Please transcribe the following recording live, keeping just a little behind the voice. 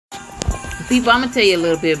People, I'm going to tell you a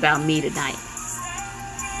little bit about me tonight.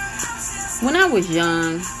 When I was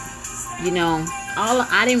young,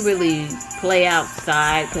 I didn't really play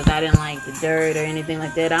outside because I didn't like the dirt or anything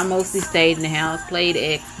like that. I mostly stayed in the house, played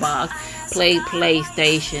Xbox, played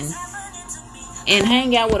PlayStation, and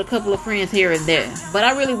hang out with a couple of friends here and there. But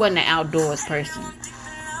I really wasn't an outdoors person.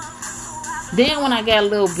 Then when I got a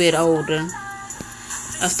little bit older,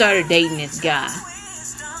 I started dating this guy.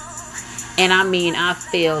 And I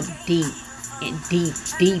fell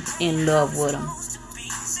deep in love with him.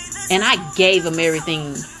 And I gave him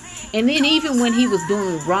everything. And then even when he was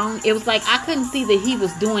doing wrong, it was like I couldn't see that he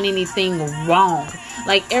was doing anything wrong.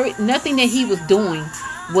 Like nothing that he was doing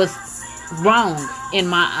was wrong in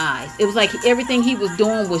my eyes. It was like everything he was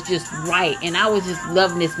doing was just right. And I was just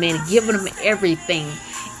loving this man, giving him everything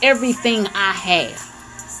I had.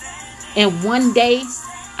 And one day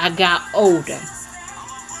I got older.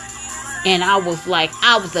 And I was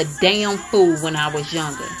a damn fool when I was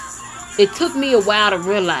younger. It took me a while to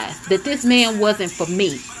realize that this man wasn't for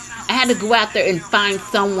me. I had to go out there and find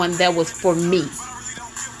someone that was for me.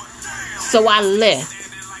 So I left.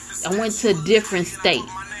 I went to a different state.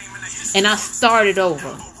 And I started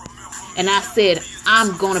over. And I said,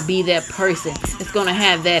 I'm going to be that person that's going to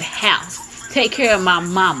have that house. Take care of my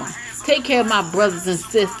mama. Take care of my brothers and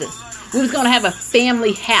sisters. We was going to have a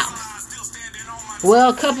family house.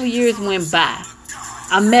 Well, a couple of years went by.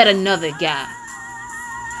 I met another guy.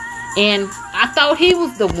 And I thought he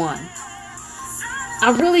was the one.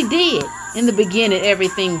 I really did. In the beginning,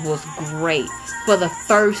 everything was great for the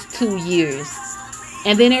first 2 years.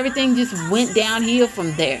 And then everything just went downhill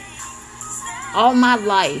from there. All my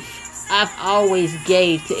life, I've always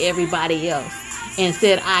gave to everybody else and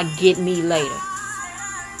said, I get me later.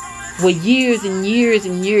 Well, years and years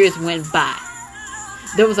and years went by.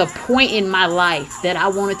 There was a point in my life that I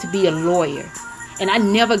wanted to be a lawyer. And I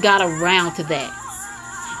never got around to that.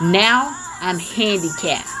 Now, I'm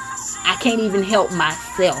handicapped. I can't even help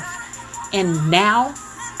myself. And now,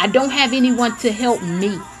 I don't have anyone to help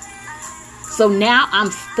me. So now,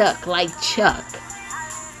 I'm stuck like Chuck.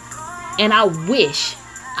 And I wish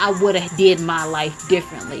I would have did my life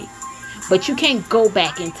differently. But you can't go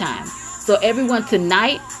back in time. So everyone,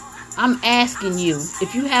 tonight, I'm asking you,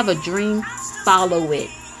 if you have a dream, follow it.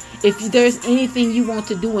 If there's anything you want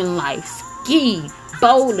to do in life, ski,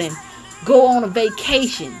 bowling, go on a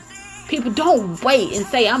vacation. People, don't wait and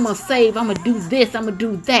say, I'm going to save, I'm going to do this, I'm going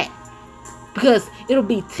to do that. Because it'll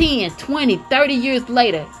be 10, 20, 30 years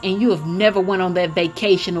later and you have never went on that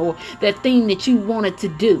vacation or that thing that you wanted to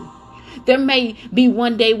do. There may be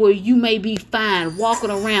one day where you may be fine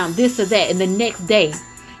walking around this or that, and the next day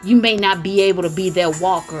you may not be able to be that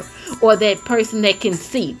walker or that person that can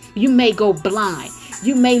see. You may go blind.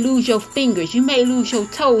 You may lose your fingers. You may lose your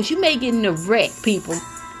toes. You may get in a wreck, people.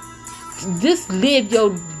 Just live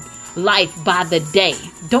your life by the day.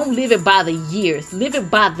 Don't live it by the years. Live it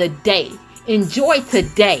by the day. Enjoy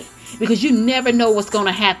today, because you never know what's going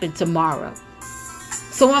to happen tomorrow.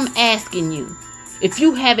 So I'm asking you, if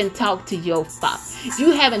you haven't talked to your father, if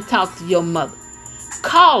you haven't talked to your mother,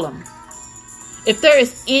 call them. If there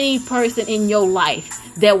is any person in your life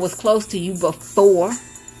that was close to you before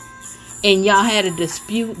and y'all had a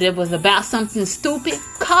dispute that was about something stupid,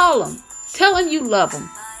 call them. Tell them you love them.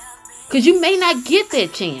 Because you may not get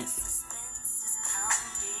that chance.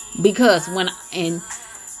 Because when in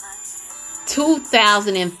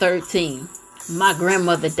 2013, my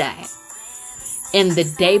grandmother died. And the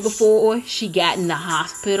day before she got in the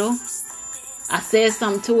hospital, I said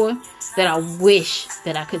something to her that I wish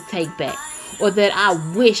that I could take back. Or that I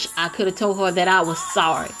wish I could have told her that I was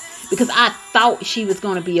sorry. Because I thought she was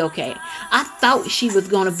going to be okay. I thought she was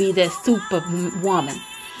going to be that super woman.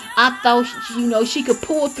 I thought, she could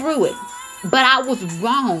pull through it. But I was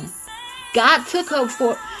wrong. God took her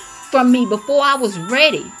from me before I was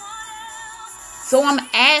ready. So I'm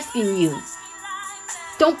asking you,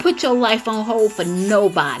 don't put your life on hold for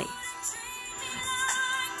nobody.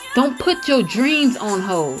 Don't put your dreams on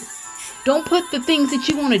hold. Don't put the things that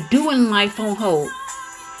you want to do in life on hold.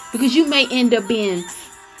 Because you may end up being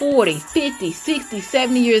 40, 50, 60,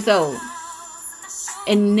 70 years old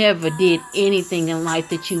and never did anything in life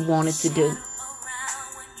that you wanted to do.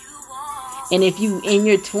 And if you in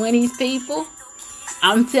your 20s, people,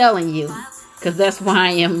 I'm telling you, because that's where I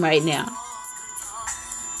am right now,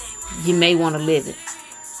 you may want to live it.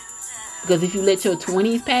 Because if you let your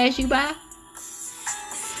 20s pass you by,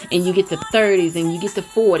 and you get to 30s and you get to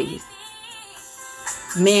 40s,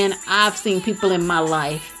 man, I've seen people in my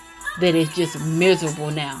life that is just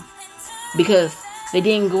miserable now. Because they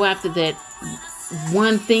didn't go after that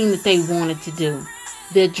one thing that they wanted to do.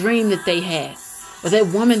 Their dream that they had. or that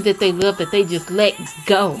woman that they love that they just let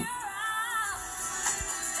go.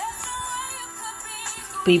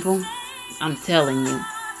 People, I'm telling you,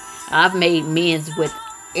 I've made amends with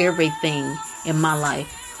everything in my life.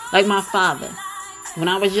 Like my father. When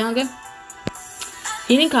I was younger,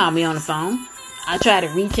 he didn't call me on the phone. I tried to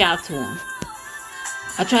reach out to him.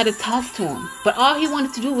 I tried to talk to him. But all he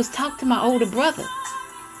wanted to do was talk to my older brother.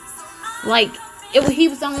 Like, he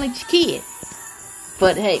was the only kid.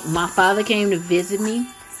 But hey, my father came to visit me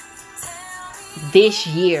this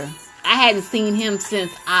year. I hadn't seen him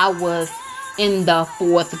since I was in the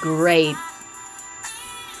 4th grade.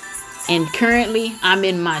 And currently, I'm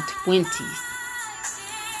in my 20s.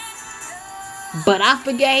 But I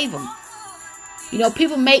forgave him. You know,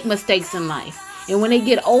 people make mistakes in life. And when they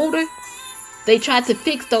get older, they try to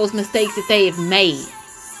fix those mistakes that they have made.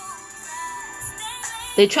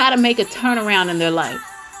 They try to make a turnaround in their life.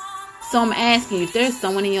 So I'm asking you, if there's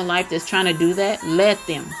someone in your life that's trying to do that, let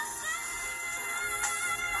them.